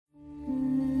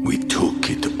We took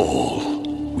it all.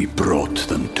 We brought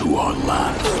them to our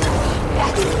land.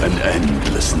 An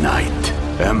endless night,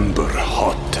 ember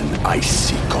hot and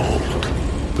icy cold.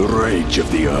 The rage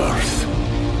of the earth.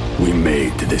 We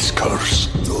made this curse.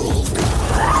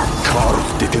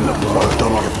 Carved it in the blood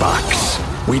on our backs.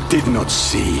 We did not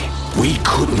see. We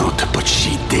could not, but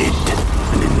she did.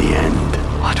 And in the end...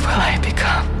 What will I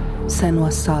become?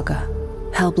 Senua's Saga.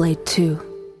 Hellblade 2.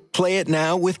 Play it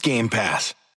now with Game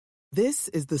Pass. This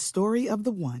is the story of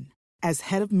the one. As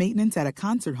head of maintenance at a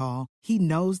concert hall, he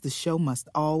knows the show must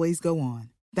always go on.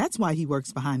 That's why he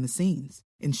works behind the scenes,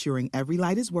 ensuring every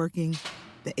light is working,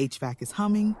 the HVAC is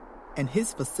humming, and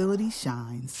his facility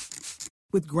shines.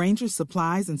 With Grainger's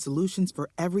supplies and solutions for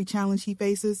every challenge he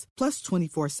faces, plus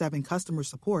 24/7 customer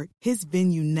support, his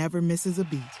venue never misses a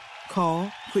beat.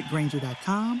 Call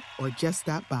quickgrainger.com or just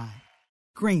stop by.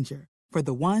 Grainger, for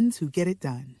the ones who get it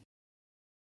done.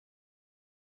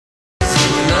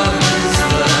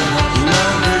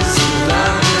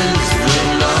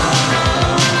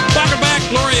 Welcome back,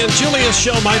 Gloria and Julia's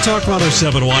show, My Talk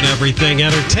 107.1 Everything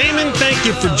Entertainment. Thank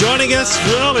you for joining us.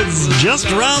 Well, it's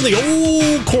just around the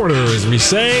old corner, as we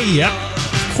say. Yep,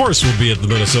 of course we'll be at the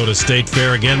Minnesota State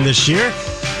Fair again this year.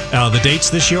 The dates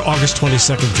this year, August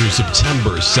 22nd through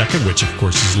September 2nd, which, of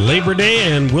course, is Labor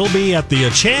Day, and we'll be at the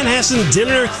Chanhassen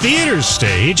Dinner Theater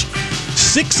stage,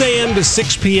 6 a.m. to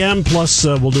 6 p.m., plus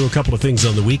we'll do a couple of things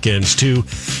on the weekends, too,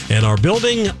 and our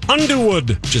building,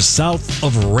 Underwood, just south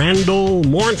of Randall.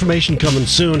 More information coming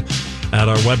soon at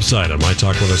our website at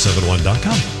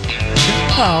mytalk1071.com.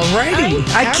 All righty.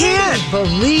 I can't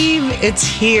believe it's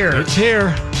here. It's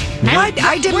here.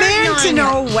 I demand to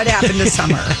know what happened this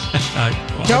summer.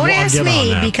 Don't ask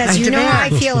me, because you know how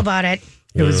I feel about it.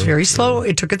 It was very slow.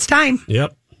 It took its time.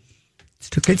 Yep.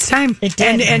 It took its time. It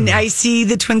did. And I see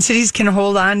the Twin Cities can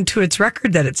hold on to its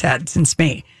record that it's had since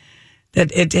May.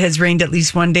 That it has rained at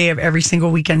least one day of every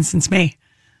single weekend since May.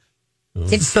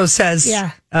 So says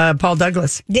Paul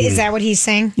Douglas. Is that what he's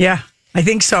saying? Yeah, I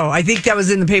think so. I think that was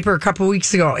in the paper a couple of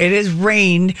weeks ago. It has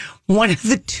rained one of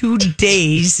the 2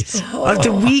 days of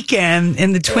the weekend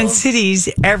in the Twin Cities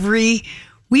every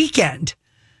weekend.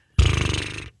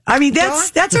 I mean,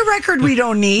 that's a record we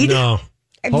don't need. No.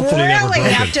 Hopefully really,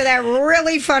 after that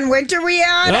really fun winter we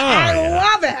had, I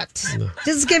love it.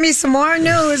 Just give me some more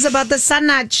news about the sun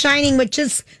not shining, which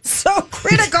is so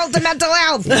critical to mental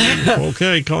health.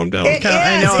 Okay, calm down.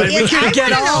 I know. We could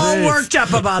get all worked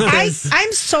up about this.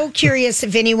 I'm so curious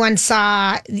if anyone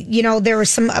saw, there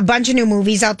was a bunch of new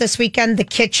movies out this weekend. The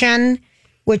Kitchen,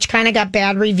 which kind of got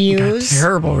bad reviews.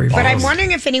 Terrible reviews. But I'm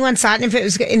wondering if anyone saw it and if it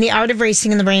was in the Art of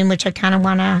Racing in the Rain, which I kind of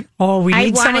want to. Oh, we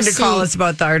need someone to call us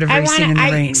about the Art of Racing in the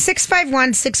Rain.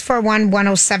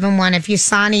 651-641-1071. If you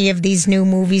saw any of these new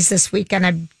movies this weekend,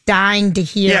 I'm dying to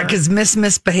hear. Yeah, because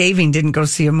Misbehaving didn't go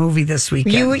see a movie this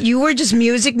weekend. You were just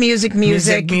music.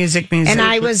 And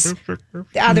I was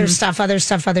other stuff.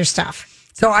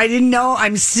 So I didn't know.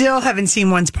 I still haven't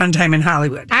seen Once Upon a Time in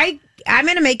Hollywood. I'm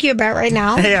going to make you a bet right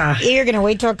now. Yeah. You're going to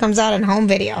wait till it comes out on home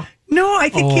video. No, I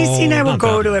think Casey and I will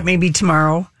go to it maybe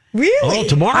tomorrow. Really? Oh,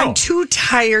 tomorrow. I'm too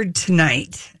tired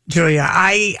tonight, Julia.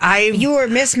 You were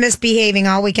misbehaving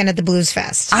all weekend at the Blues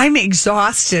Fest. I'm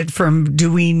exhausted from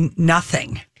doing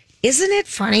nothing. Isn't it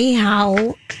funny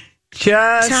how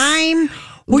time...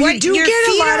 Well, you do your get a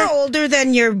feet lot are of older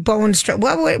than your bone structure.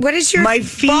 What is your my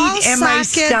feet ball and my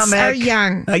sockets stomach are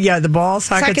young. Yeah, the ball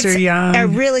sockets are young. Are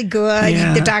really good.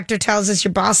 Yeah. The doctor tells us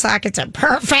your ball sockets are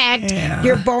perfect. Yeah.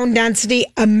 Your bone density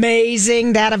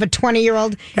amazing. That of a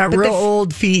 20-year-old. Got real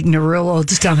old feet and a real old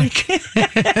stomach.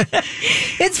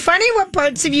 It's funny what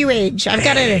parts of you age. I've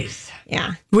got to.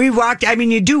 Yeah. We walked,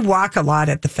 you do walk a lot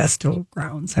at the festival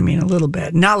grounds. A little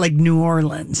bit. Not like New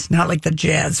Orleans, not like the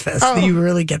Jazz Fest. Oh. You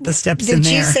really get the steps in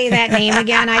there. Did you say that name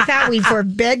again? I thought we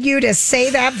forbid you to say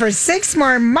that for 6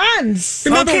 more months.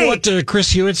 Remember what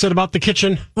Chris Hewitt said about The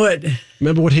Kitchen? What?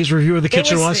 Remember what his review of The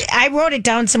Kitchen was? I wrote it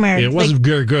down somewhere. It wasn't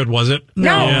very good, was it?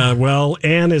 No. Yeah, well,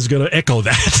 Anne is going to echo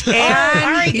that. And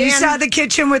all right, you Ann. saw The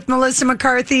Kitchen with Melissa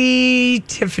McCarthy,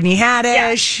 Tiffany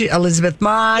Haddish, Elizabeth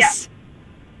Moss. Yeah.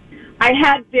 I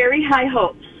had very high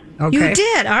hopes. Okay. You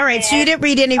did? All right. So you didn't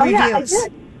read any reviews? Yeah, I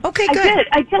did. Okay, good.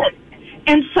 I did.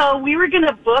 And so we were going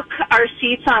to book our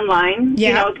seats online,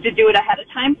 to do it ahead of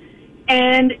time.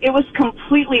 And it was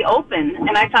completely open.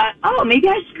 And I thought, maybe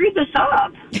I screwed this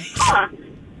up. Huh.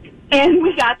 And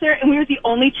we got there, and we were the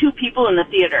only 2 people in the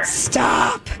theater.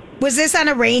 Stop. Was this on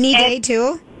a rainy day,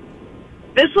 too?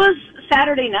 This was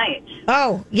Saturday night.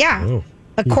 Oh, yeah. Oh.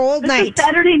 A cold night. Was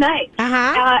Saturday night.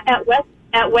 Uh-huh.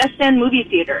 At West End Movie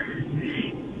Theater,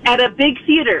 at a big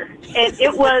theater, and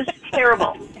it was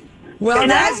terrible. Well,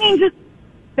 and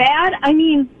bad. I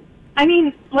mean,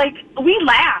 like, we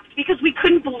laughed because we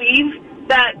couldn't believe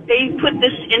that they put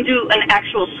this into an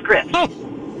actual script.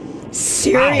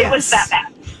 Serious? It was that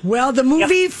bad. Well, the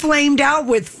movie flamed out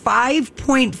with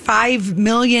 $5.5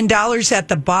 million at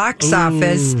the box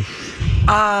office,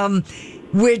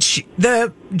 which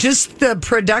the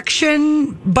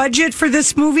production budget for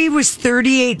this movie was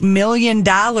 $38 million.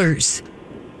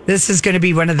 This is going to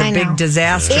be one of the big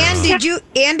disasters.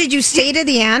 And did you stay to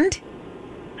the end?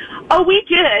 Oh, we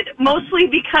did, mostly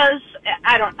because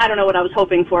I don't know what I was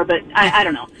hoping for, but I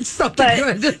don't know.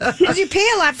 Something good. Because you pay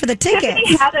a lot for the tickets.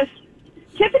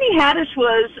 Tiffany Haddish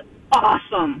was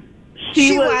awesome.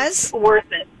 She was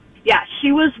worth it. Yeah,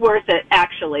 she was worth it,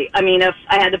 actually. I mean, if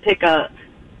I had to pick a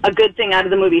good thing out of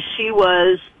the movie, she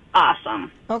was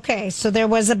awesome. Okay, so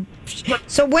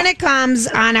so when it comes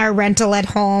on our rental at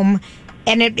home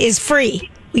and it is free,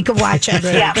 we could watch it.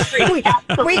 Yeah, free.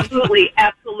 Absolutely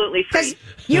free. Because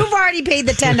you've already paid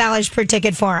the $10 per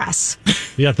ticket for us.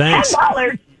 Yeah, thanks.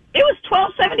 $10. It was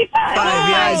 $12.75.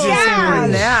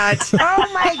 Oh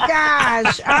my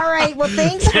gosh! All right. Well,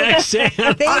 thanks.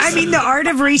 I mean, The Art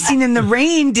of Racing in the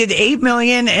Rain did $8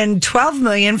 million and $12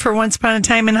 million for Once Upon a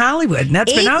Time in Hollywood, and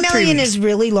that's been out 3 $8 million weeks. is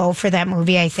really low for that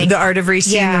movie. I think The Art of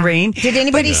Racing in the Rain. Did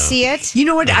anybody see it? You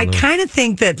know what? I kind of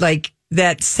think that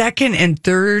that second and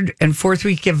third and fourth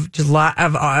week of July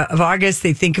of August,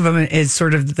 they think of them as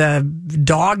sort of the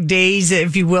dog days,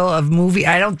 if you will, of movie.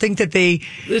 I don't think that they're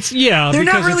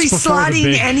not really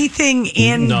slotting anything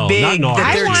in big.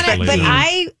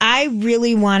 I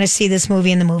really want to see this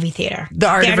movie in the movie theater. The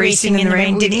Art of Racing in the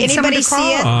Rain. Did anybody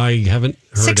see it? I haven't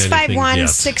heard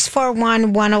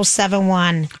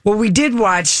 651-641-1071. Well, we did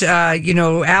watch.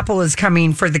 Apple is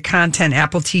coming for the content.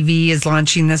 Apple TV is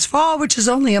launching this fall, which is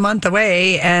only a month away.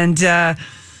 And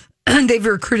they've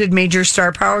recruited major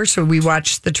star power. So we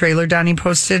watched the trailer Donnie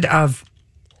posted of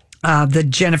the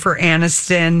Jennifer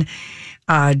Aniston,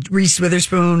 Reese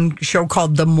Witherspoon show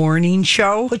called The Morning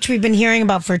Show, which we've been hearing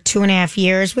about for 2.5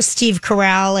 years with Steve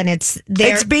Carell, and it's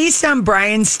based on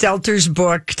Brian Stelter's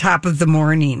book Top of the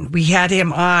Morning. We had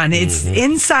him on. It's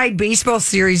inside baseball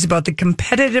series about the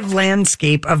competitive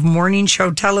landscape of morning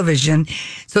show television.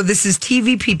 So this is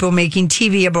TV people making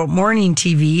TV about morning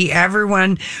TV.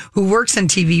 Everyone who works on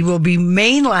TV will be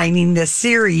mainlining this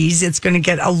series. It's going to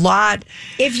get a lot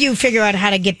if you figure out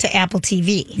how to get to Apple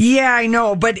TV. Yeah, I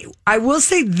know, but I will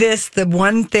say this, the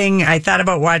one thing I thought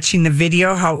about watching the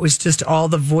video, how it was just all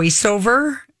the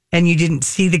voiceover and you didn't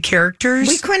see the characters.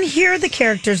 We couldn't hear the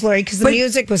characters, Lori, because the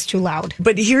music was too loud.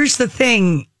 But here's the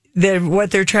thing, what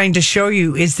they're trying to show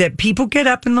you is that people get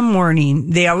up in the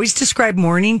morning. They always describe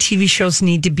morning TV shows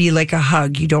need to be like a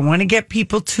hug. You don't want to get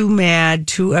people too mad,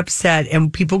 too upset.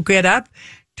 And people get up,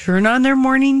 turn on their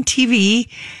morning TV,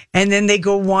 and then they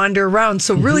go wander around.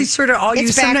 So really sort of all it's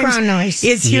you background sometimes noise.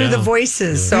 is hear the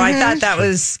voices. So I thought that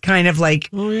was kind of like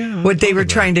what they were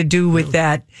trying to do with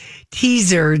that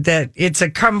teaser, that it's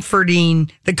the comfort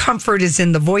is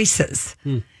in the voices.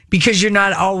 Because you're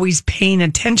not always paying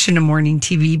attention to morning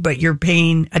TV, but you're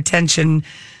paying attention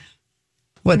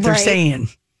what they're saying.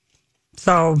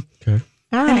 So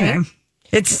anyway,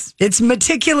 it's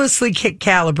meticulously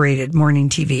calibrated morning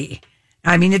TV.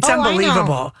 I mean, it's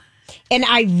unbelievable. And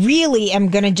I really am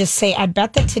going to just say, I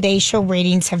bet that Today's Show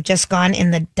ratings have just gone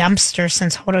in the dumpster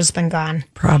since Hoda's been gone.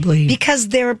 Probably. Because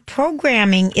their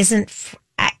programming isn't,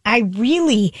 I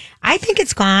think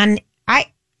it's gone.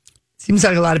 Seems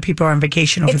like a lot of people are on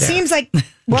vacation over there.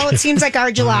 It seems like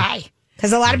our July.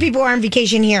 Because a lot of people are on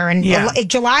vacation here. And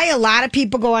July, a lot of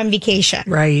people go on vacation.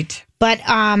 Right. But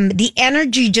the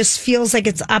energy just feels like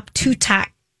it's up two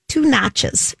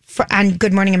notches on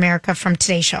Good Morning America from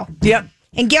Today's Show. Yep.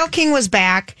 And Gayle King was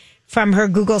back from her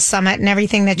Google Summit and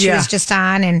everything that she was just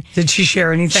on. And did she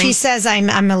share anything? She says,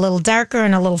 I'm a little darker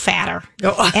and a little fatter.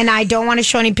 And I don't want to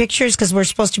show any pictures because we're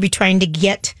supposed to be trying to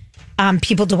get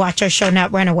people to watch our show,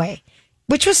 not run away.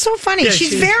 Which was so funny. Yeah,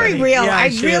 she's very funny. real. Yeah, I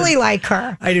really like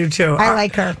her. I do too. I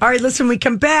like her. All right, listen, we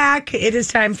come back. It is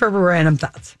time for Random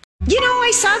Thoughts. You know,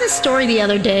 I saw this story the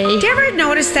other day. Did you ever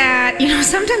notice that? You know,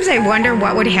 sometimes I wonder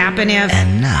what would happen if...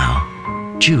 And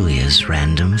now, Julia's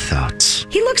Random Thoughts.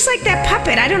 He looks like that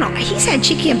puppet. I don't know. He's had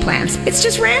cheeky implants. It's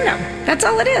just random. That's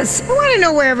all it is. I want to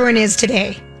know where everyone is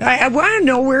today. I want to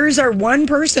know, where's our one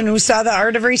person who saw The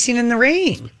Art of Racing in the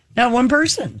Rain? Not one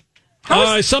person.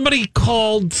 Somebody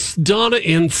called Donna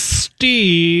and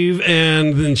Steve,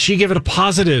 and then she gave it a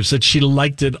positive, said she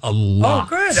liked it a lot. Oh,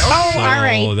 good. So all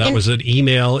right. That was an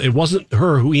email. It wasn't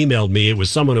her who emailed me. It was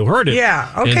someone who heard it.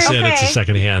 Yeah, okay. And said it's a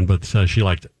secondhand, but she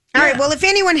liked it. All right. Well, if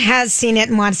anyone has seen it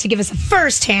and wants to give us a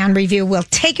first-hand review, we'll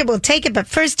take it. But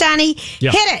first, Donnie,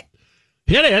 hit it.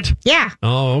 Hit it. Yeah.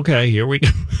 Oh, okay. Here we go.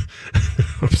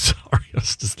 I'm sorry. I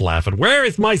was just laughing. Where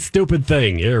is my stupid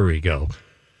thing? Here we go.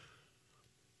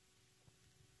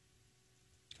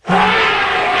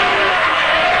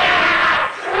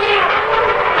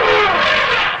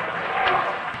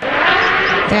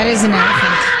 That is an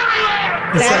elephant.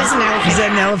 That is an elephant. Is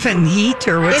that an elephant in heat,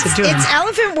 or what's it doing? It's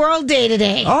Elephant World Day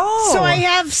today. Oh. So I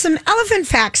have some elephant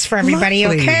facts for everybody,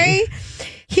 Lovely. okay?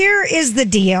 Here is the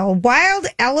deal. Wild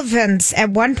elephants at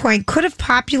one point could have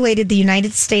populated the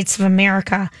United States of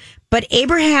America, but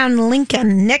Abraham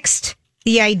Lincoln nixed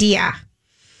the idea.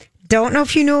 Don't know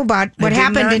if you knew about what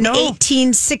happened in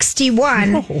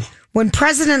 1861 when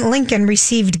President Lincoln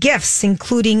received gifts,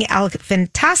 including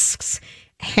elephant tusks,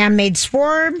 handmade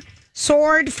sword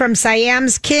from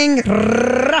Siam's king,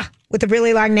 with a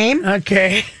really long name.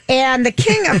 Okay. And the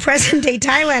king of present-day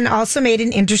Thailand also made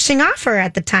an interesting offer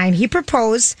at the time. He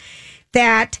proposed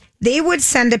that they would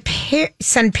send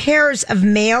pairs of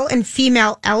male and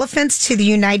female elephants to the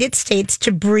United States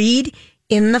to breed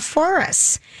in the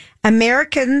forests.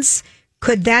 Americans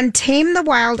could then tame the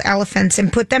wild elephants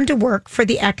and put them to work for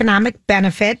the economic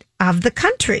benefit of the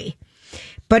country.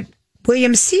 But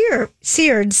William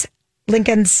Seards,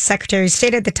 Lincoln's Secretary of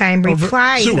State at the time,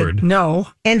 replied no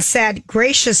and said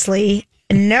graciously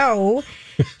no.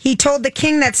 He told the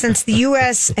king that since the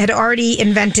U.S. had already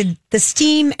invented the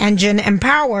steam engine and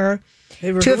power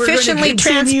to efficiently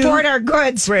transport our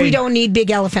goods, we don't need big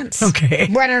elephants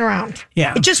running around.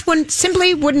 Yeah. It just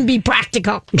wouldn't be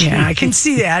practical. Yeah, I can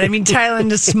see that. I mean,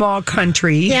 Thailand is a small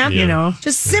country. Yeah. You know.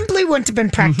 Just simply wouldn't have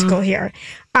been practical here.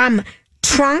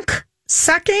 Trunk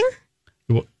sucking.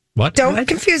 What? Don't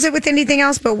confuse it with anything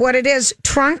else, but what it is,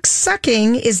 trunk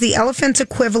sucking is the elephant's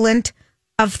equivalent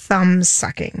of thumb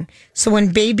sucking. So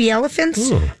when baby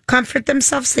elephants comfort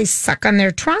themselves, they suck on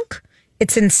their trunk.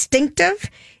 It's instinctive.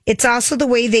 It's also the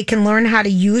way they can learn how to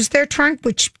use their trunk,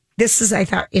 which this is, I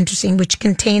thought, interesting, which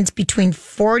contains between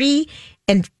 40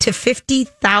 and to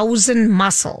 50,000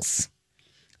 muscles.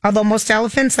 Although most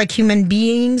elephants, like human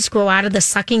beings, grow out of the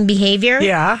sucking behavior,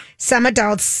 some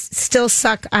adults still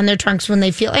suck on their trunks when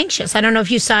they feel anxious. I don't know if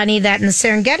you saw any of that in the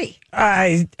Serengeti.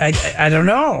 I don't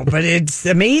know, but it's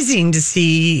amazing to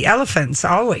see elephants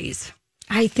always.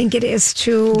 I think it is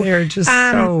too. They're just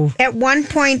so. At one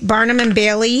point, Barnum and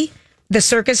Bailey, the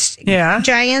circus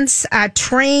giants,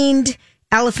 trained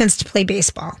elephants to play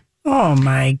baseball. Oh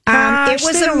my gosh! It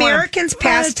was Americans'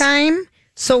 pastime.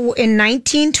 So in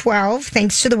 1912,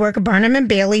 thanks to the work of Barnum and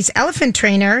Bailey's elephant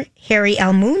trainer, Harry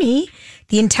L. Mooney,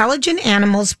 the intelligent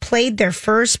animals played their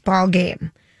first ball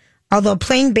game. Although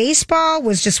playing baseball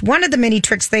was just one of the many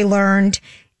tricks they learned,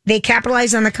 they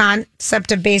capitalized on the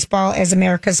concept of baseball as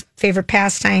America's favorite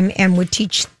pastime and would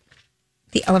teach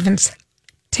the elephants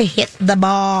to hit the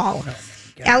ball.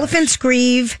 Elephants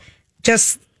grieve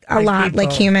just a lot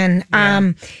like human.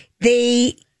 Yeah.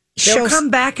 They'll come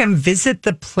back and visit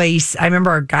the place. I remember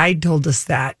our guide told us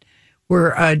that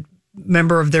where a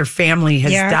member of their family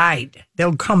has died.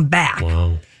 They'll come back.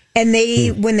 Wow. And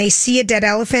when they see a dead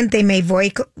elephant, they may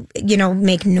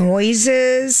make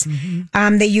noises.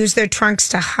 Mm-hmm. They use their trunks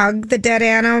to hug the dead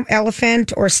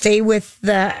elephant or stay with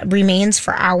the remains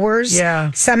for hours.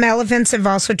 Yeah. Some elephants have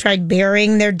also tried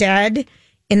burying their dead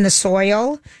in the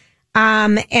soil.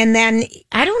 And then,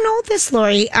 I don't know this,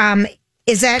 Lori.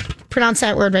 Is that, pronounce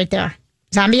that word right there?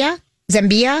 Zambia?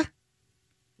 Zambia.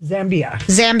 Yeah.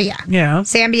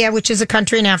 Zambia, which is a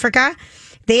country in Africa.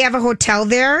 They have a hotel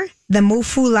there, the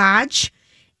Mufu Lodge.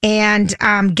 And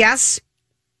guests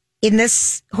in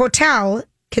this hotel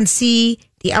can see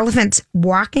the elephants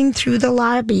walking through the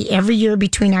lobby every year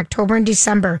between October and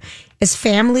December as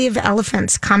family of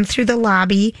elephants come through the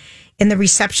lobby in the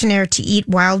reception area to eat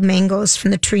wild mangoes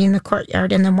from the tree in the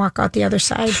courtyard and then walk out the other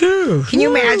side. Can you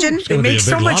imagine? They make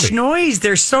so much noise.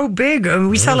 They're so big. I mean,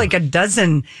 we saw like a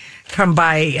dozen come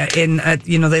by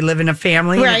they live in a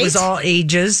family. Right. It was all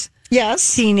ages.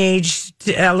 Yes. Teenage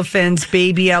elephants,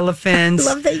 baby elephants.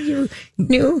 I love that you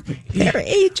knew their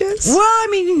ages. Well, I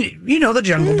mean, the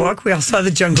Jungle Book. We all saw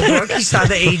the Jungle Book. You saw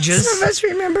the ages. Some of us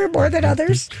remember more than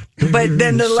others. But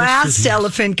then the last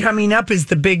elephant coming up is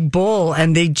the big bull,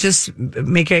 and they just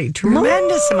make a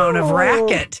tremendous amount of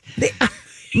racket.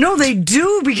 No, they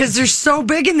do, because they're so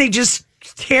big and they just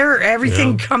tear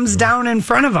everything comes down in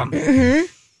front of them. Mm-hmm.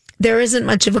 There isn't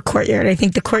much of a courtyard. I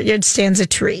think the courtyard stands a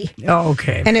tree. Oh,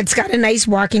 okay. And it's got a nice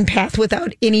walking path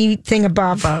without anything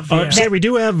above. We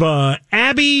do have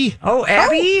Abby. Oh,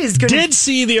 Abby is going did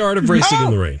see The Art of Racing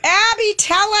in the Rain. Abby,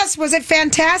 tell us, was it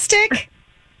fantastic?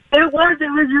 It was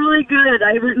really good.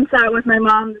 I went and saw it with my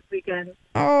mom this weekend.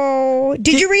 Oh,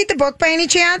 did you read the book by any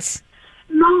chance?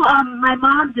 No, my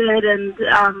mom did, and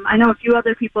I know a few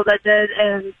other people that did,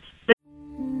 and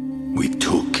We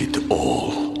took it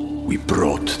all. We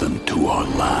brought them to our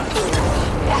land.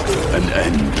 An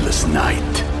endless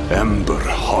night, ember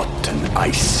hot and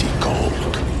icy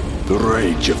cold. The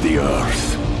rage of the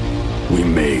earth. We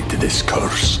made this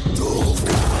curse.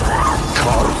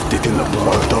 Carved it in the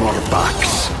blood on our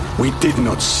backs. We did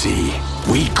not see.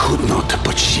 We could not,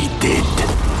 but she did.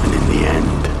 And in the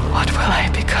end, What will I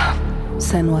become?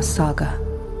 Senwa Saga.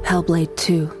 Hellblade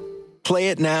 2. Play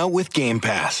it now with Game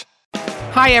Pass.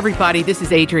 Hi, everybody. This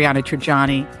is Adriana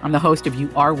Trajani. I'm the host of You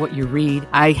Are What You Read.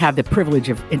 I have the privilege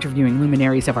of interviewing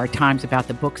luminaries of our times about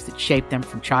the books that shaped them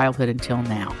from childhood until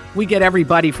now. We get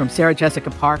everybody from Sarah Jessica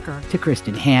Parker to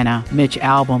Kristen Hanna, Mitch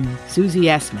Albom, Susie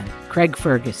Essman, Craig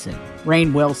Ferguson,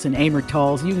 Rainn Wilson, Amor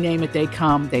Tolls, you name it, they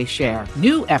come, they share.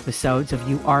 New episodes of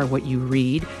You Are What You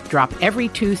Read drop every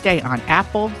Tuesday on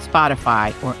Apple,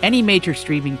 Spotify, or any major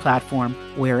streaming platform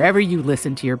wherever you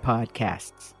listen to your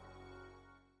podcasts.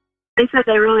 they said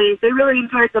they really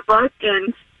enjoyed the book,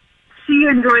 and she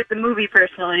enjoyed the movie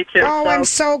personally too. Oh, I'm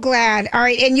so glad. All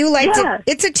right, and you liked it.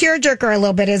 It's a tearjerker a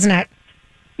little bit, isn't it?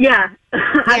 Yeah,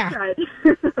 I tried.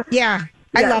 Yeah.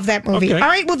 I love that movie. Okay. All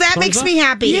right, well, that makes me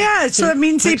happy. Yeah, so it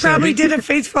means they probably did a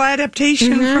faithful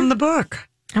adaptation from the book.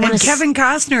 And Kevin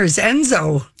Costner's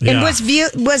Enzo. Yeah. And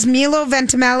was Milo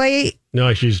Ventimiglia?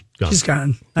 No, she's gone. She's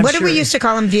gone. What did we used to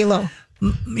call him? Velo.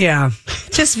 Yeah.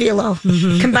 Just Velo.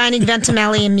 Combining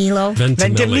Ventimiglia and Milo.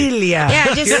 Ventimiglia.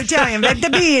 Yeah, just You're Italian.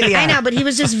 Ventimiglia. I know, but he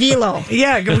was just Velo.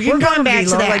 Yeah, we're going back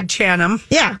to that. Like Chanham.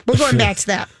 Yeah, we're going back to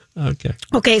that. Okay.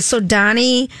 Okay, so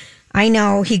Donnie, I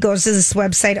know he goes to this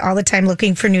website all the time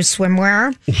looking for new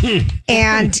swimwear.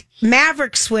 And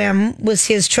Maverick Swim was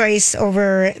his choice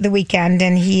over the weekend,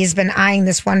 and he's been eyeing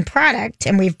this one product,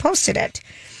 and we've posted it.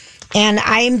 And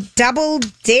I'm Double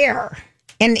Dare.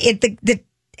 And the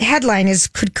headline is,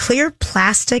 could clear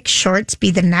plastic shorts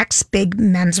be the next big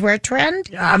menswear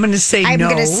trend? I'm going to say no. I'm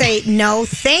going to say no,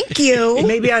 thank you.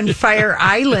 Maybe on Fire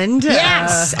Island.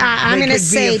 Yes, I'm going to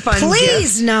say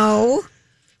please no.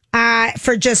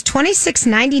 For just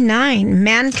 $26.99,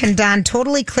 men can don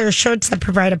totally clear shorts that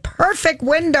provide a perfect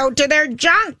window to their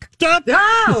junk.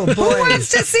 Oh, boy. Who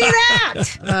wants to see that?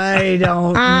 I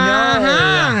don't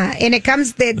know. And it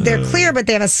comes, they're clear, but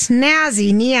they have a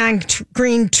snazzy neon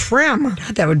green trim.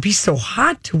 God, that would be so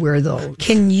hot to wear those.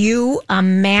 Can you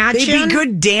imagine? They'd be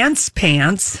good dance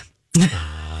pants.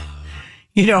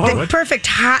 You know, the perfect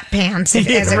hot pants, as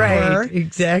it were.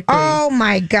 Exactly. Oh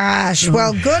my gosh!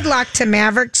 Well, good luck to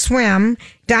Maverick Swim.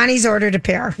 Donnie's ordered a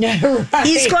pair. Right.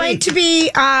 He's going to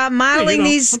be modeling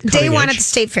these day one at the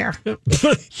State Fair.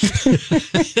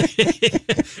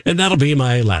 And that'll be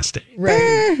my last day.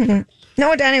 Right. Mm-hmm.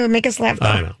 No, Donnie would make us laugh. Though.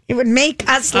 I know. It would make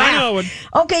us laugh. I know it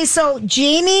would. Okay, so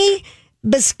Jamie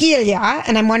Basquilia,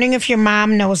 and I'm wondering if your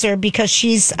mom knows her because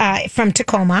she's from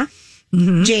Tacoma.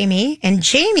 Mm-hmm.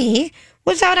 Jamie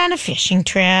was out on a fishing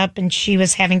trip, and she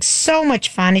was having so much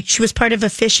fun. She was part of a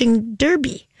fishing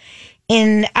derby,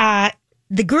 and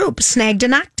the group snagged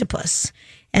an octopus.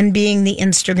 And being the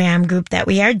Instagram group that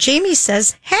we are, Jamie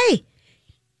says, "Hey,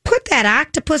 put that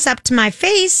octopus up to my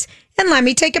face and let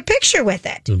me take a picture with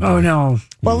it." Oh no!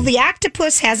 Well, the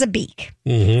octopus has a beak,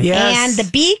 Yes. and the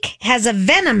beak has a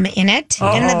venom in it,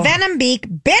 and the venom beak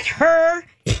bit her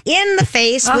in the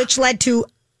face, which led to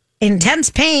intense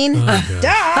pain.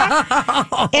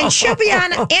 Duh. And she'll be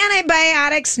on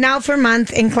antibiotics now for a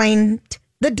month and claimed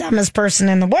the dumbest person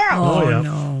in the world.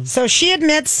 No! So she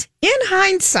admits in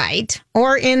hindsight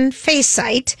or in face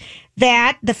sight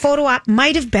that the photo op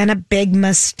might have been a big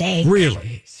mistake.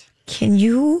 Really? Can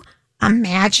you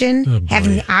imagine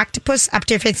having the octopus up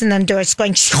to your face and then just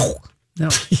going, No.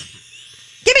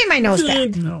 give me my nose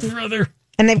back. No. Brother.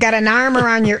 And they've got an arm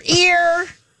around your ear.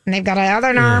 And they've got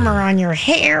another arm around your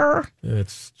hair.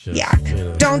 It's just,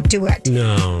 Yuck. Don't do it.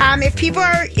 No. If people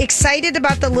are excited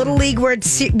about the Little League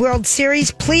World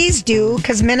Series, please do,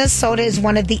 because Minnesota is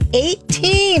one of the 8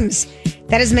 teams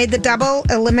that has made the double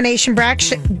elimination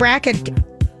bracket.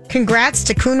 Congrats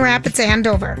to Coon Rapids and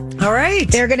Dover. All right.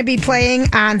 They're going to be playing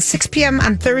on 6 p.m.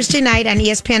 on Thursday night on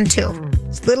ESPN2.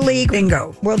 It's Little League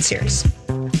Bingo. World Series.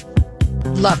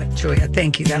 Love it, Julia.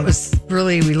 Thank you. That was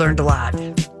really, we learned a lot.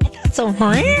 So, All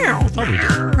right.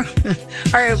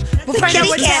 We'll find out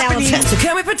what's happening. So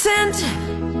can we pretend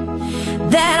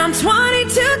that I'm 22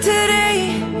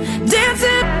 today?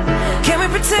 Dancing. Can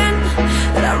we pretend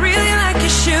that I really like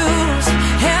your shoes?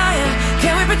 Hell yeah.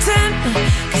 Can we pretend?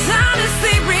 'Cause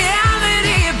honestly,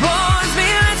 reality bores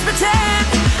me. Let's pretend.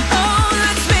 Oh,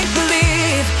 let's make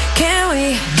believe. Can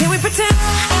we pretend?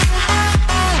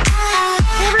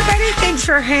 Everybody, thanks for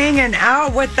for hanging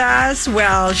out with us.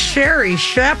 Well, Sherry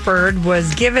Shepherd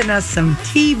was giving us some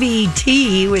TV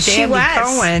tea with Andy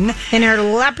Cohen. In her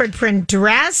leopard print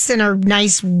dress and her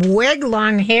nice wig,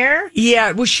 long hair.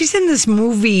 Yeah, well, she's in this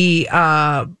movie,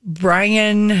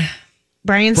 Brian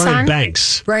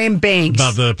Banks. Brian Banks.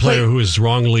 About the player who was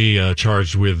wrongly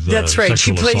charged with That's right.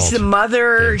 She sexual plays assault. the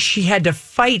mother. Yeah. She had to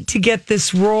fight to get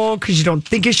this role because you don't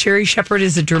think of Sherry Shepherd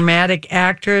as a dramatic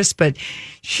actress, but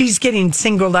she's getting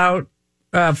singled out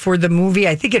for the movie.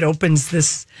 I think it opens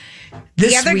this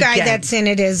The other weekend. guy that's in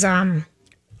it is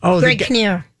Greg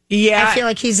Kinnear. Yeah. I feel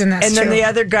like he's in that And too. then the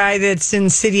other guy that's in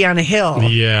City on a Hill.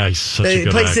 Yeah, he's such a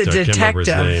good plays actor. a I can't remember his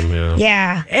detective. name,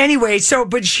 Yeah. Anyway,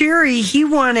 but Sherry,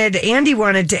 Andy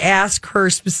wanted to ask her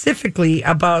specifically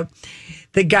about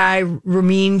the guy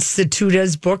Ramin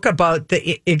Satuta's book about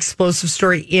the explosive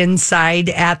story Inside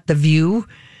at the View.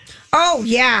 Oh,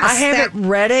 yes. I haven't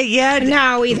read it yet.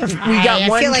 No, either. We got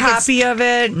one copy of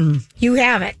it. And you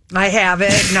have it. I have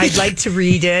it, and I'd like to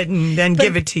read it and then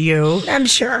give it to you. I'm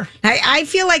sure. I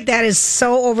feel like that is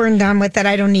so over and done with that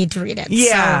I don't need to read it.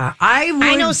 Yeah. So,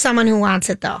 I know someone who wants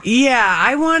it, though. Yeah,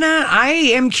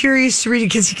 I am curious to read it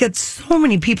because he gets so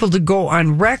many people to go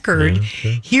on record. Yeah,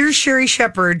 okay. Here's Sherry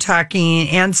Shepherd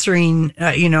answering,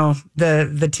 the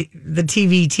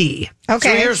TVT. Okay.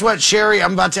 So here's what, Sherry,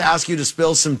 I'm about to ask you to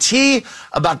spill some tea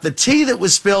about the tea that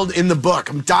was spilled in the book.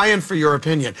 I'm dying for your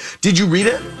opinion. Did you read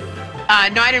it?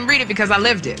 No, I didn't read it because I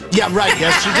lived it. Yeah, right.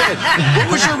 Yes, you did.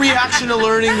 What was your reaction to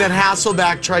learning that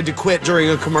Hasselbeck tried to quit during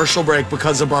a commercial break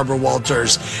because of Barbara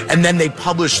Walters, and then they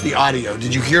published the audio?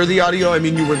 Did you hear the audio? I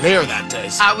mean, you were there that day.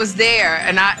 So. I was there,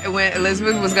 and when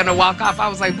Elizabeth was going to walk off, I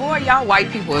was like, boy, y'all white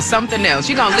people is something else.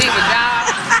 You going to leave a job?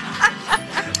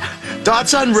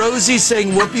 Thoughts on Rosie saying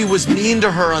Whoopi was mean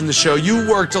to her on the show? You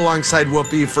worked alongside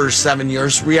Whoopi for 7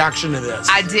 years. Reaction to this?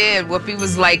 I did. Whoopi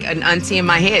was like an auntie in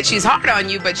my head. She's hard on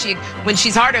you, but when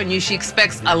she's hard on you, she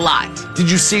expects a lot.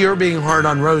 Did you see her being hard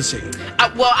on Rosie?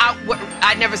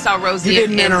 I never saw Rosie you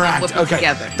didn't interact. and Whoopi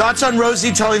together. Thoughts on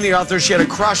Rosie telling the author she had a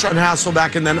crush on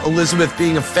Hasselbeck, and then Elizabeth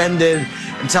being offended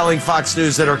and telling Fox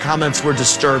News that her comments were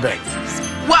disturbing?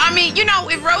 Well, I mean,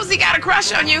 if Rosie got a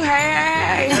crush on you,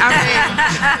 hey.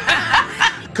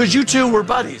 Because you two were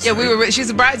buddies. Yeah, we were. She's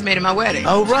a bridesmaid at my wedding.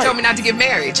 Oh, right. She told me not to get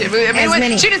married. She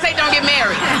didn't say don't get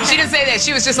married. She didn't say that.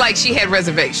 She was just like, she had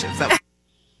reservations. So.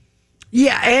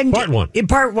 Yeah, and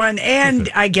part one, and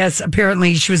I guess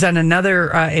apparently she was on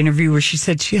another interview where she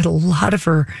said she had a lot of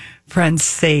her friends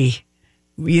say,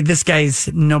 this guy's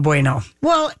no bueno.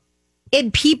 Well,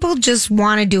 people just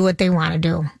want to do what they want to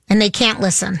do, and they can't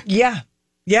listen. Yeah.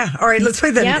 All right, let's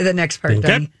play the next part.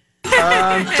 Okay.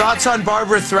 Thoughts on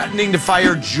Barbara threatening to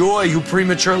fire Joy, who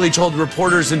prematurely told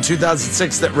reporters in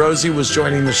 2006 that Rosie was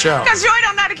joining the show? Because Joy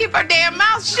don't know how to keep her damn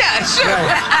mouth shut.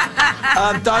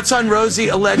 Right. Thoughts on Rosie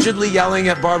allegedly yelling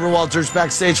at Barbara Walters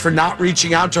backstage for not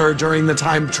reaching out to her during the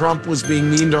time Trump was being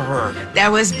mean to her?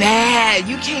 That was bad.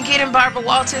 You can't get in Barbara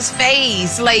Walters'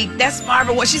 face. Like, that's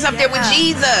Barbara. She's up there with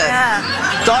Jesus.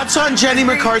 Yeah. Thoughts on Jenny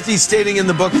McCarthy stating in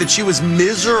the book that she was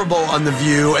miserable on The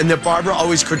View and that Barbara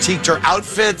always critiqued her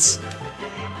outfits?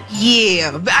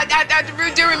 Yeah, but I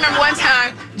do remember one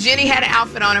time Jenny had an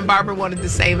outfit on and Barbara wanted the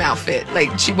same outfit.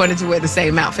 Like, she wanted to wear the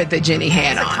same outfit that Jenny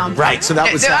had on. Right, so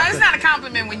that was It's not a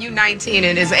compliment when you're 19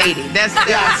 and it's 80. That's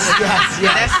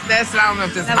I don't know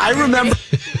if this. I remember.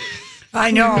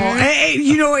 I know.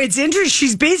 It's interesting.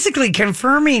 She's basically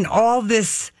confirming all the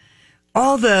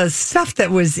stuff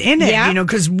that was in it,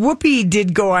 because Whoopi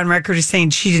did go on record as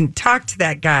saying she didn't talk to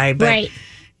that guy, but right.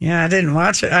 Yeah, I didn't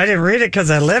watch it. I didn't read it because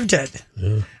I lived it.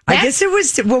 Yeah. I guess it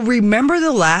was, remember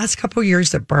the last couple of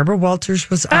years that Barbara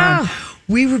Walters was on?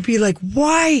 We would be like,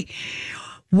 why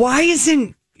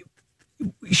isn't,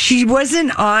 she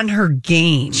wasn't on her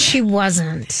game. She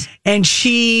wasn't. And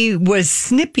she was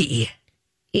snippy.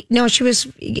 No, she was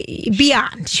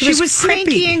beyond. She was cranky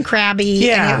snippy and crabby.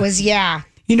 Yeah. And it was,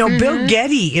 Bill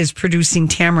Getty is producing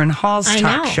Tamron Hall's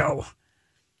talk show.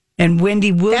 And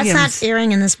Wendy Williams. That's not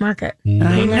airing in this market.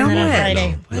 I know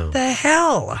it. What the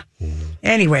hell?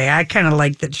 Anyway, I kind of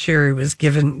like that Sherry was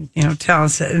given,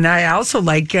 talents. And I also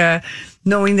like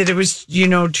knowing that it was,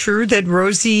 true that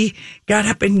Rosie got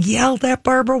up and yelled at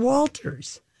Barbara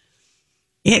Walters.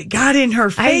 It got in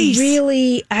her face.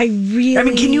 I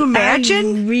mean, can you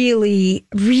imagine? I really,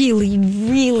 really,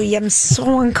 really am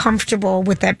so uncomfortable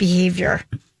with that behavior.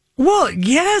 Well,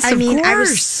 yes, of course. I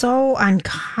was so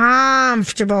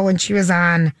uncomfortable when she was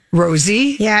on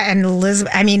Rosie. Yeah, and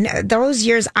Elizabeth. I mean, those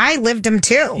years, I lived them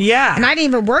too. Yeah. And I didn't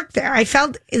even work there. I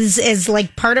felt as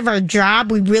like part of our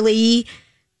job, we really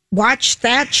watch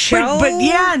that show. But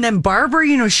yeah, and then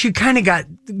Barbara, she kind of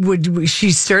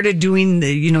she started doing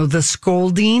the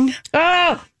scolding.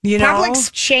 Oh, public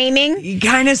shaming.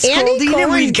 Kind of scolding.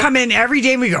 And we'd come in every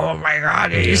day and we go, oh my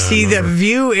God, did you see the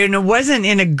view? And it wasn't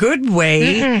in a good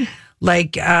way.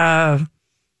 Like,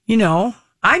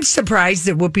 I'm surprised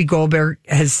that Whoopi Goldberg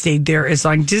has stayed there as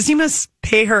long. Disney must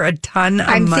pay her a ton of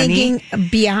money. I'm thinking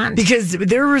beyond. Because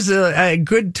there was a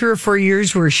good 3 or 4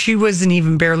 years where she wasn't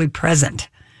even barely present.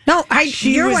 No,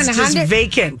 you're was 100, just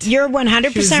vacant. You're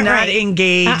 100% She's right. Not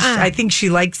engaged. I think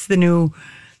she likes the new,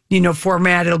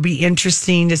 format. It'll be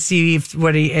interesting to see if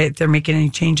they're making any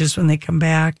changes when they come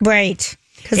back. Right.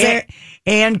 Because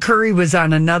Ann Curry was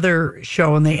on another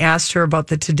show and they asked her about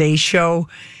the Today Show.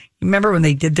 Remember when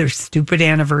they did their stupid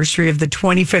anniversary of the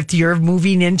 25th year of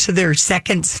moving into their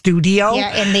second studio?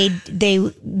 Yeah, and they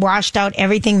washed out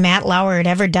everything Matt Lauer had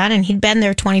ever done, and he'd been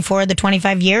there 24 of the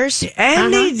 25 years.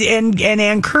 And and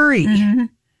Ann Curry. Mm-hmm.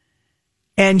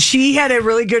 And she had a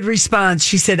really good response.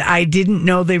 She said, I didn't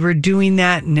know they were doing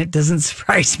that, and it doesn't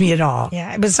surprise me at all.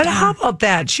 Yeah, it was. But how about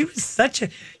that? She was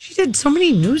she did so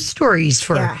many news stories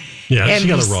for Yeah, NBC. she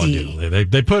got a raw deal.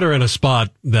 They put her in a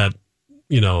spot that,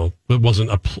 it wasn't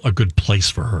a good place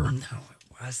for her. No,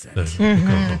 it wasn't.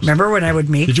 Remember when I would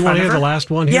make Did you want to hear her? the last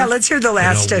one here? Yeah, let's hear the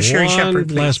last Sherry Shepherd,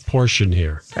 please. Last portion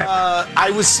here.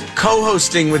 I was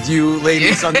co-hosting with you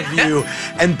ladies on The View,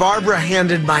 and Barbara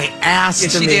handed my ass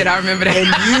to me. She did. I remember that.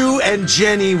 And you and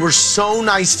Jenny were so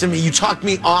nice to me. You talked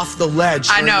me off the ledge.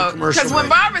 I know. Because when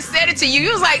Barbara said it to you,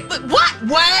 you was like,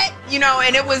 what?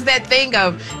 And it was that thing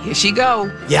of, here she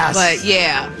go. Yes. But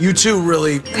yeah. You two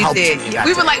really helped me.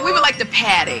 We were like the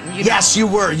padding. Yes, you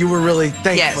were. You were really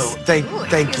thankful. Yes.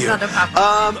 Thank you.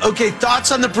 Okay,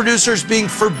 thoughts on the producers being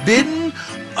forbidden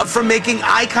from making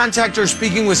eye contact or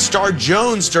speaking with Star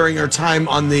Jones during her time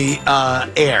on the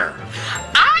air?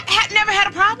 I had never had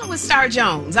a problem with Star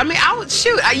Jones. I mean,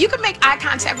 you could make eye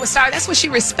contact with Star. That's what she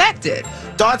respected.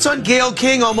 Thoughts on Gayle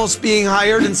King almost being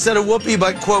hired instead of Whoopi,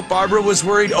 but, quote, Barbara was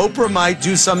worried Oprah might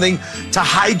do something to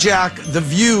hijack The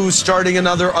View, starting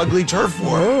another ugly turf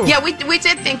war. Ooh. Yeah, we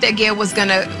did think that Gayle was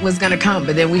gonna come,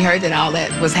 but then we heard that all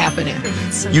that was happening.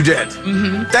 You did.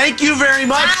 Mm-hmm. Thank you very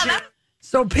much.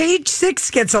 So Page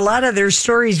 6 gets a lot of their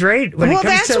stories right when it comes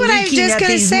that's to what I was leaking just at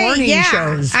going to these say. morning Yeah,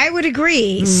 shows. I would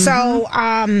agree. So,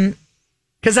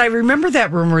 because I remember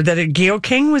that rumor that Gayle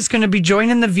King was going to be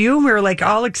joining The View, and we were like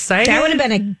all excited. that would have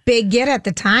been a big get at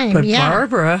the time. But yeah.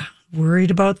 Barbara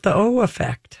worried about the O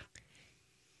effect.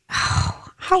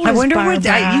 How was I wonder Barbara? what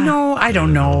I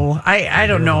don't know. I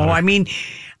don't know. I mean,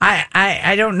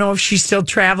 I don't know if she's still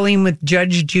traveling with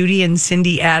Judge Judy and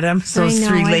Cindy Adams. Those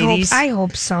three ladies. I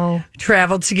hope so.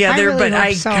 Traveled together, I really but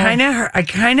hope so. I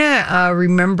kind of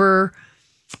remember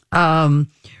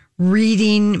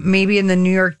reading maybe in the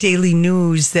New York Daily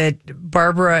News that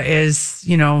Barbara is,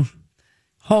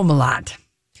 home a lot.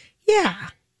 Yeah.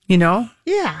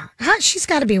 Yeah. She's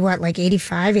got to be like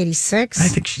 85, 86? I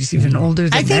think she's even older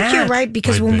than that. I think you're right,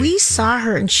 because when we saw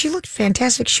her, and she looked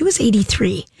fantastic, she was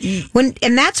 83.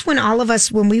 And that's when all of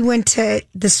us, when we went to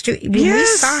the studio, when we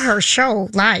saw her show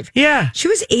live. Yeah. She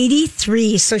was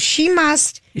 83, so she's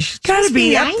got to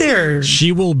be up there.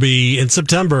 She will be in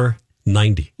September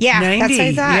 90. Yeah, 90, that's what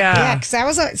I thought. yeah. Yeah, because that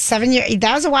was 7 years.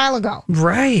 That was a while ago.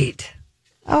 Right.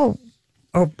 Oh,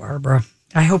 Barbara.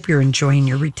 I hope you're enjoying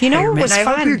your retirement. It was I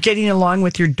fun. hope you're getting along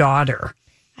with your daughter.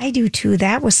 I do too.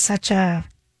 That was such a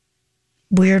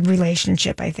weird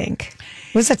relationship, I think.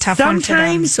 It was a tough one for them.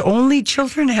 Sometimes only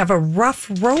children have a rough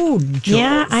road, Jules.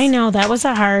 Yeah, I know. That was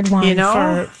a hard one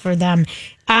for them.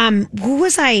 Who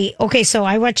was I? Okay, so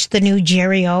I watched the new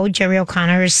Jerry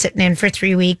O'Connor is sitting in for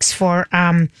 3 weeks for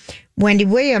Wendy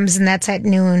Williams, and that's at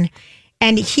noon.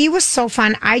 And he was so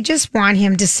fun. I just want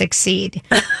him to succeed.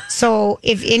 So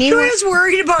if anyone is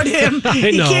worried about him,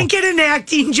 he can't get an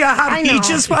acting job. I know. He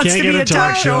just wants to be a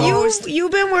talk show host.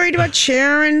 You've been worried about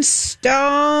Sharon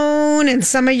Stone and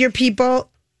some of your people.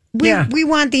 We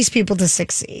want these people to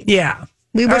succeed. Yeah.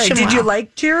 We wish them Did you well.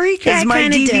 like Jerry? Because my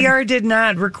DVR did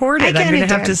not record it. I'm going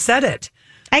to have to set it.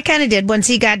 I kind of did. Once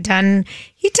he got done,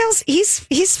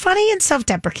 he's funny and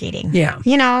self-deprecating. Yeah.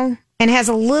 And has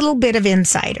a little bit of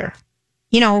insider.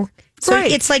 So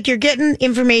it's like you're getting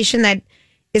information that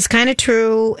is kind of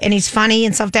true, and he's funny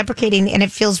and self-deprecating, and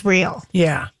it feels real.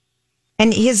 Yeah.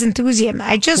 And his enthusiasm,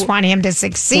 I just want him to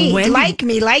succeed. Like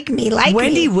me.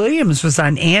 Wendy Williams was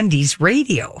on Andy's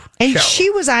radio and show. She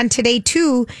was on today,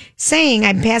 too, saying,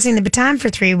 I'm passing the baton for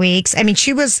 3 weeks. I mean,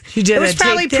 it was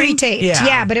probably pre-taped.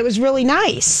 Yeah, but it was really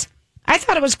nice. I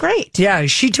thought it was great. Yeah,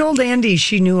 she told Andy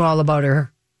she knew all about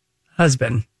her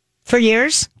husband. For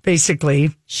years?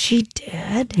 Basically. She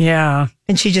did? Yeah.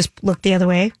 And she just looked the other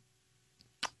way?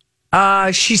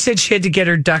 She said she had to get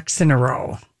her ducks in a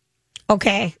row.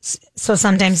 Okay. So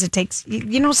sometimes it takes,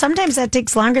 sometimes that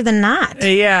takes longer than not.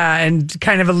 Yeah, and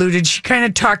kind of alluded, she kind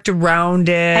of talked around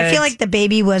it. I feel like the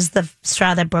baby was the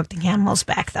straw that broke the camel's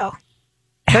back, though.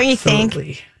 Don't you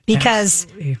think? Because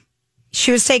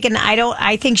she was taken,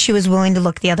 I think she was willing to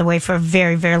look the other way for a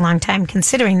very, very long time,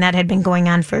 considering that had been going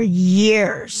on for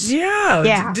years.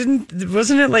 Yeah.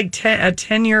 Wasn't it like a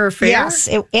 10-year affair? Yes.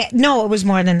 No, it was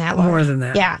more than that. Laura. More than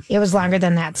that. Yeah, it was longer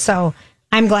than that. So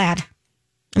I'm glad.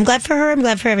 I'm glad for her. I'm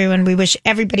glad for everyone. We wish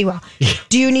everybody well.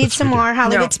 Do you need some more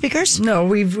Hollywood speakers? No,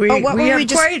 we have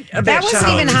quite a bit. That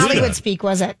wasn't even Hollywood speak,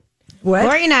 was it? What?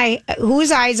 Lori and I, whose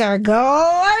eyes are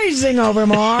glazing over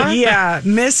more? Yeah,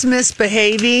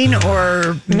 misbehaving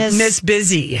or Miss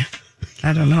Busy.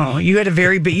 I don't know. You had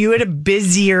a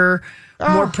busier,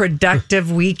 more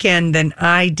productive weekend than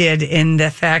I did in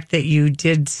the fact that you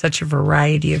did such a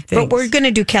variety of things. But we're going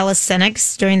to do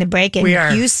calisthenics during the break, and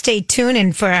you stay tuned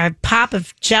and for our pop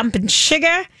of Jumpin'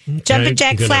 Sugar, Jumpin'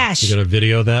 Jack Flash. You're going to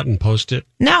video that and post it?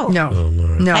 No. No.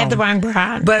 I have the wrong bra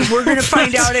on. But we're going to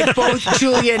find out if both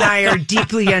Julia and I are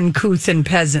deeply uncouth and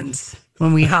peasants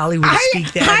when we Hollywood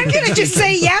speak that. I'm going to just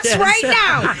say yes right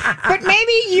now. But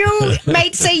maybe you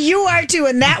might say you are too,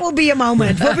 and that will be a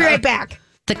moment. We'll be right back.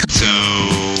 So,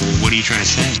 what are you trying to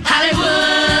say?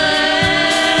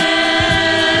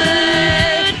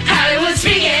 Hollywood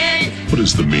speaking. What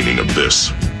is the meaning of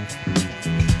this?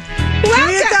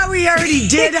 I thought we already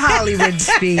did Hollywood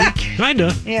speak.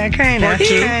 Kinda. Yeah, kinda.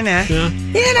 Yeah.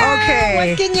 Okay.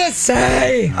 What can you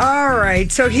say? All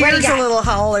right. So here's a little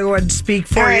Hollywood speak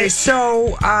for you.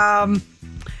 So,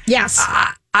 yes.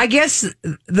 I guess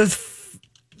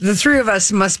the three of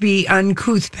us must be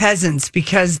uncouth peasants,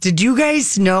 because did you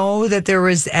guys know that there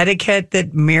was etiquette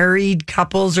that married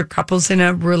couples or couples in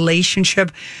a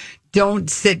relationship don't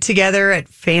sit together at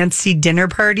fancy dinner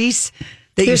parties?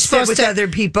 That You're you sit with other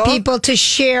people? People to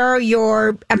share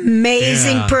your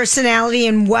amazing personality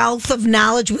and wealth of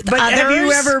knowledge with others. Have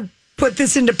you ever put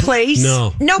this into place?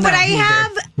 No. No, but I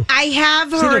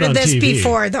have heard of this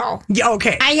before, though. Yeah,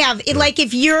 okay. I have. Like,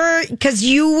 because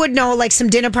you would know, like, some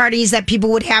dinner parties that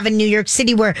people would have in New York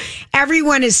City where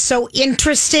everyone is so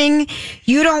interesting.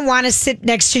 You don't want to sit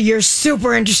next to your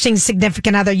super interesting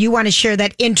significant other. You want to share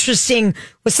that interesting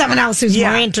with someone else who's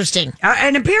more interesting.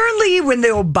 And apparently when the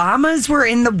Obamas were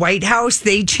in the White House,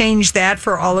 they changed that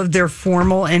for all of their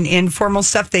formal and informal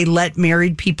stuff. They let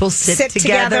married people sit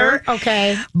together.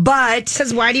 Okay. But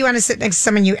because why do you want to sit next to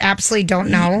someone you absolutely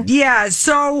don't know? Yeah.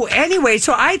 So anyway,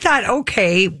 I thought,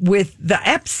 okay, with the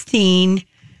Epstein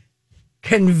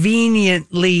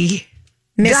conveniently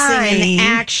missing in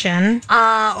action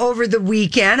over the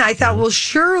weekend, I thought, well,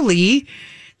 surely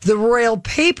the royal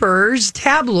papers,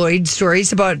 tabloid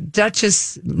stories about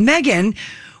Duchess Meghan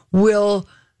will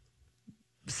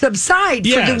subside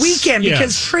for the weekend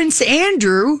because Prince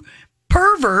Andrew,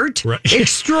 pervert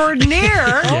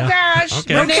extraordinaire. Oh gosh,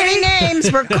 we're naming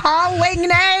names. We're calling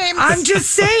names. I'm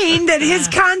just saying that his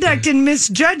conduct and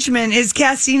misjudgment is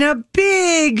casting a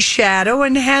big shadow,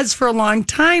 and has for a long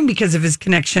time because of his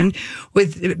connection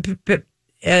with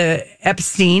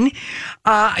Epstein.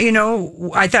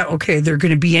 I thought, okay, there are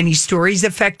going to be any stories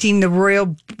affecting the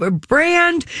royal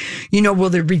brand? Will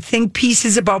there be think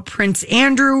pieces about Prince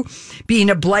Andrew being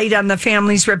a blight on the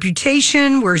family's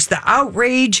reputation? Where's the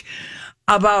outrage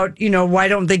about, why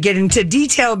don't they get into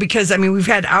detail? Because, we've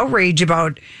had outrage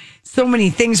about so many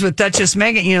things with Duchess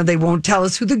Meghan. They won't tell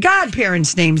us who the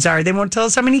godparents' names are. They won't tell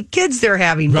us how many kids they're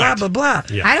having, blah, blah, blah.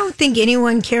 Yeah. I don't think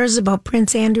anyone cares about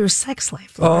Prince Andrew's sex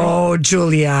life. Oh,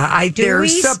 Julia, they're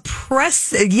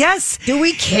suppressed. Yes. Do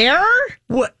we care?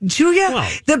 What, Julia?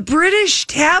 The British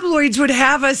tabloids would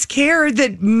have us care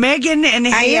that Meghan and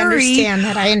Harry.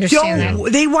 I understand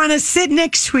that. They want to sit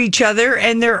next to each other,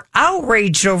 and they're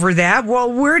outraged over that.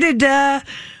 Well, where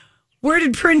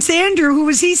did Prince Andrew, who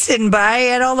was he sitting by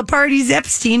at all the parties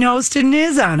Epstein hosted in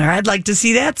his honor? I'd like to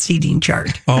see that seating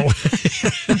chart. Oh.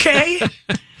 Okay?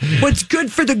 What's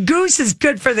good for the goose is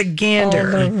good for the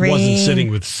gander. Wasn't sitting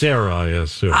with Sarah, I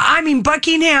assume.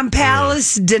 Buckingham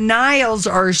Palace denials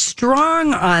are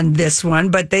strong on this one,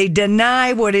 but they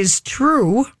deny what is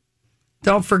true.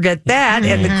 Don't forget that.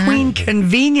 And the Queen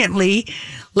conveniently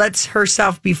lets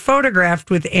herself be photographed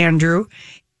with Andrew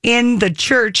in the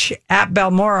church at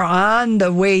Balmoral on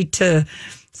the way to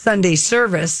Sunday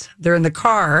service. They're in the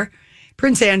car.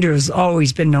 Prince Andrew has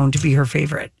always been known to be her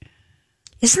favorite.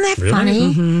 Isn't that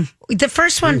funny? Mm-hmm. The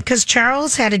first one, because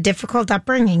Charles had a difficult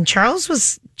upbringing. Charles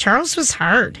was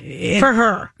hard for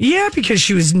her. Yeah, because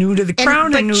she was new to the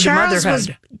crown and new to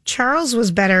motherhood. Charles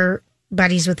was better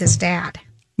buddies with his dad.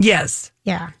 Yes.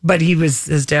 Yeah. But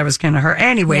his dad was kind of hard.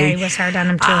 Anyway. Yeah, he was hard on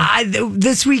him too.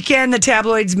 This weekend, the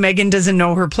tabloids, Meghan doesn't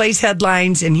know her place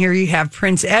headlines. And here you have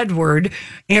Prince Edward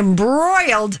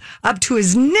embroiled up to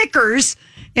his knickers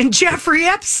in Jeffrey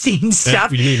Epstein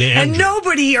stuff. And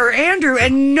nobody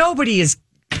is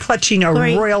clutching a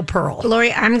royal pearl.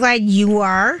 Lori, I'm glad you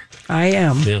are. I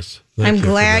am. Yes. I'm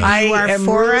glad you are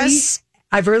for us.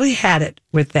 I've really had it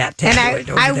with that tabloid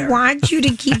and I want you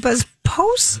to keep us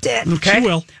posted. Okay. She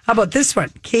will. How about this one?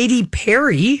 Katy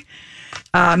Perry,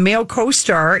 male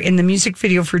co-star in the music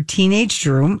video for Teenage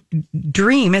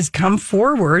Dream, has come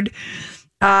forward.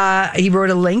 He wrote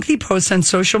a lengthy post on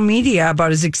social media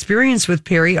about his experience with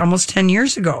Perry almost 10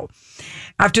 years ago.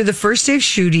 After the first day of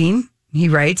shooting, he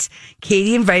writes,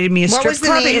 Katie invited me to a strip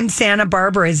club in Santa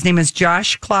Barbara. His name is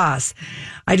Josh Kloss.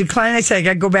 I declined. I said, I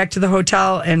got to go back to the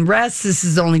hotel and rest. This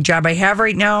is the only job I have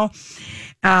right now.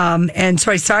 And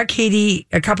so I saw Katie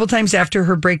a couple times after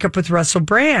her breakup with Russell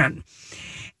Brand.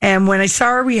 And when I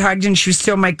saw her, we hugged and she was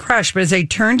still my crush. But as I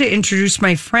turned to introduce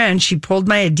my friend, she pulled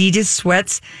my Adidas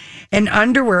sweats and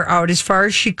underwear out as far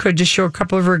as she could to show a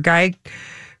couple of her guy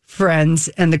friends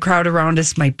and the crowd around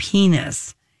us my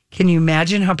penis. Can you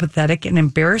imagine how pathetic and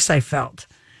embarrassed I felt?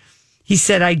 He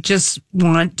said, I just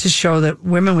want to show that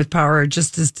women with power are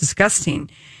just as disgusting.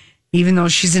 Even though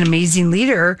she's an amazing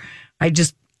leader, I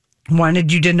just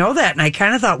wanted you to know that. And I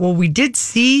kind of thought, well, we did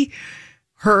see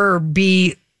her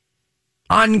be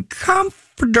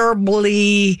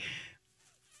uncomfortably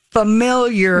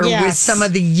familiar with some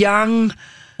of the young...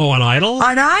 Oh, on Idol?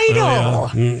 On Idol.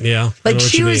 Oh, yeah. Like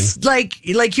she was like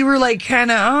you were like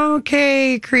kind of,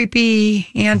 okay, creepy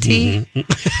auntie,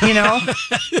 you know?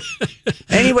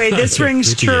 Anyway, this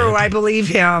rings true. I believe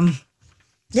him.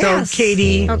 Yes. So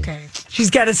Katie, okay,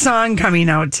 she's got a song coming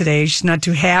out today. She's not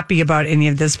too happy about any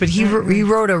of this, but he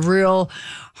wrote a real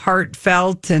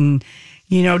heartfelt and,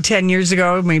 10 years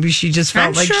ago, maybe she just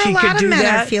felt like she could do that. I'm sure a lot of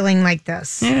men are feeling like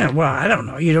this. Yeah, well, I don't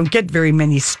know. You don't get very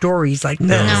many stories like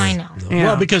this. No, I know. Yeah.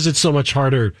 Well, because it's so much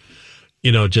harder,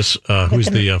 just who's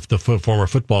the former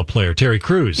football player, Terry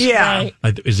Crews. Yeah.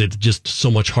 Is it just so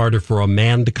much harder for a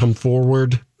man to come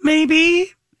forward?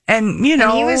 Maybe. And, he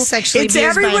was sexually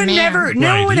abused by a man.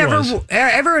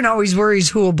 Everyone always worries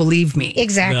who will believe me.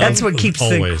 Exactly. That's what keeps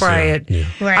the quiet. Yeah.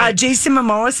 Right. Jason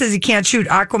Momoa says he can't shoot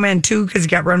Aquaman 2 because he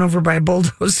got run over by a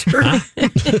bulldozer.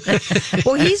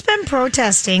 Well, he's been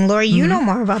protesting. Lori, you know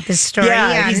more about this story.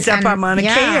 Yeah, he's up on Mauna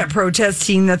Kea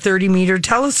protesting the 30-meter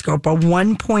telescope, a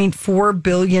 $1.4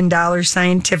 billion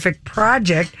scientific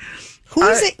project. Who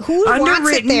is it? Who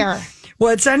wants it there?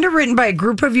 Well, it's underwritten by a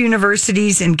group of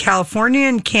universities in California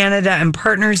and Canada and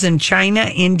partners in China,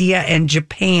 India, and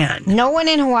Japan. No one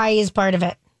in Hawaii is part of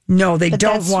it. No, they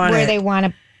don't want it. That's where they want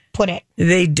to put it.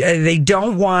 They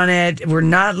don't want it. We're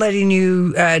not letting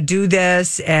you do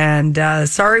this. And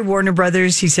sorry, Warner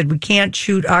Brothers. He said, we can't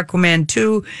shoot Aquaman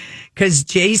 2 because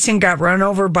Jason got run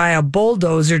over by a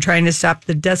bulldozer trying to stop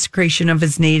the desecration of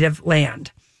his native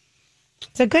land.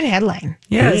 It's a good headline.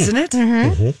 Yeah, isn't it?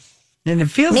 Mm-hmm. Mm-hmm. And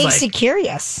it feels makes you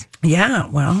curious. Yeah,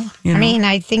 well, I mean,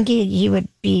 I think he would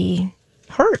be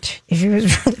hurt if he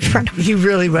was really run over. He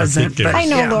really wasn't. I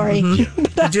know, Lori.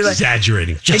 Mm-hmm.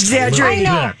 Exaggerating. Exaggerating.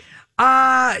 I know.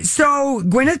 So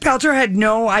Gwyneth Paltrow had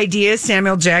no idea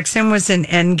Samuel Jackson was in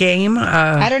Endgame.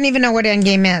 I don't even know what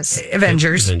Endgame is.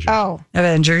 Avengers. Oh.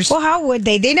 Avengers. Well, how would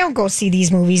they? They don't go see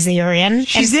these movies they are in.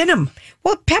 She's in them.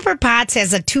 Well, Pepper Potts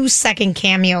has a 2-second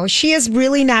cameo. She has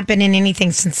really not been in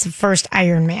anything since the first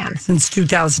Iron Man. Since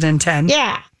 2010.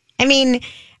 Yeah. I mean,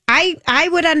 I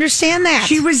would understand that.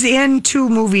 She was in 2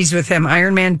 movies with him,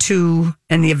 Iron Man 2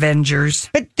 and the Avengers.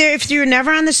 But if you're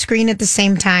never on the screen at the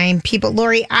same time,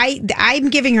 Lori, I'm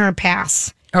giving her a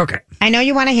pass. Okay. I know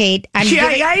you want to hate.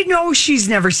 I know she's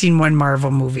never seen one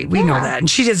Marvel movie. We know that. And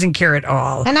she doesn't care at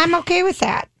all. And I'm okay with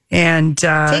that. And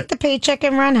take the paycheck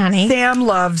and run, honey. Sam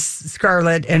loves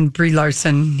Scarlett and Brie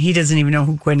Larson. He doesn't even know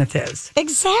who Gwyneth is.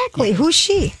 Exactly. Who's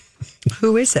she?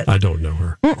 Who is it? I don't know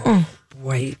her.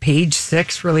 Boy, Page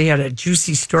 6 really had a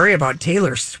juicy story about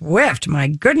Taylor Swift. My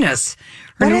goodness.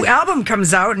 Her new album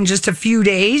comes out in just a few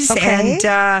days. Okay.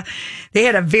 And they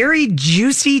had a very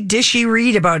juicy, dishy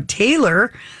read about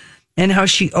Taylor and how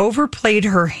she overplayed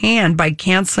her hand by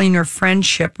canceling her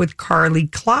friendship with Karlie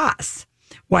Kloss.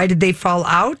 Why did they fall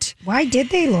out? Why did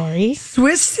they, Lori?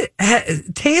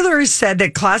 Taylor said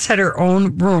that Kloss had her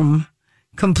own room,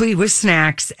 complete with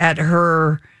snacks, at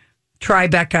her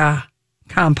Tribeca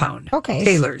compound. Okay.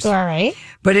 Taylor's. All right.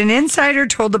 But an insider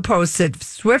told the Post that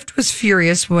Swift was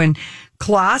furious when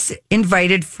Kloss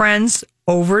invited friends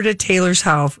over to Taylor's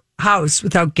house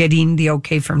without getting the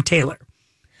okay from Taylor.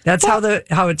 That's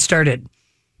how it started.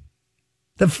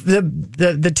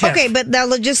 the tip. Okay, but now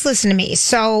just listen to me.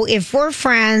 So if we're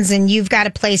friends and you've got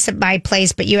a place at my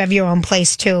place, but you have your own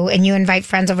place too, and you invite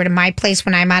friends over to my place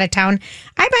when I'm out of town,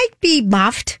 I might be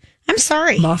muffed. I'm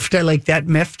sorry. Muffed, I like that.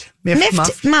 Miffed.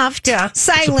 Muffed. Yeah.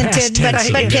 Silented,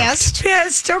 but pissed.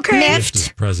 Pissed, okay.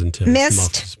 Miffed. Present tense.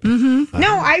 Missed. Mm-hmm.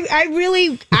 No,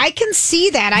 I can see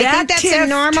that. I think that's a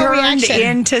normal reaction.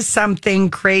 Into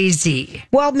something crazy.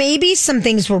 Well, maybe some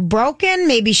things were broken.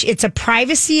 Maybe it's a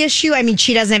privacy issue. I mean,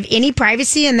 she doesn't have any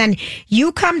privacy. And then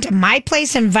you come to my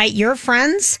place, invite your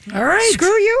friends. All right. Screw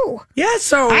you. Yeah,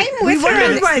 so we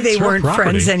wondered why they weren't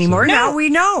friends anymore. No. Now we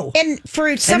know. And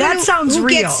for someone that sounds who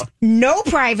real. gets no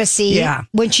privacy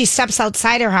when she steps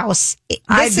outside her house,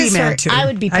 I'd be mad too. I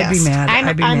would be pissed. I'd be mad.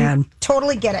 I'd be mad.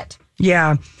 Totally get it.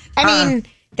 Yeah. I mean,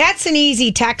 that's an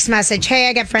easy text message. Hey,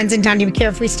 I got friends in town. Do you care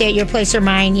if we stay at your place or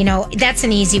mine? You know, that's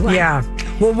an easy one. Yeah.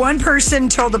 Well, one person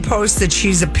told the Post that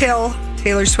she's a pill,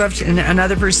 Taylor Swift, and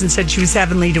another person said she was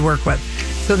heavenly to work with.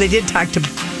 So they did talk to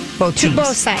both teams. To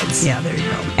both sides. Yeah, there you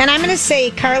go. And I'm going to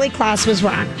say Carly Kloss was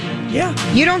wrong. Yeah.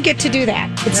 You don't get to do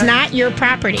that. It's not your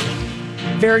property.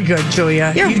 Very good,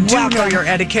 Julia. You're you welcome. do know your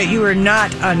etiquette. You are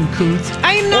not uncouth.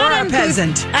 I am not or uncouth. a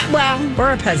peasant.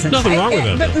 Or a peasant. Nothing wrong with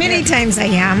that. But many times I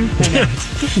am.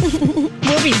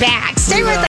 We'll be back. Stay with us.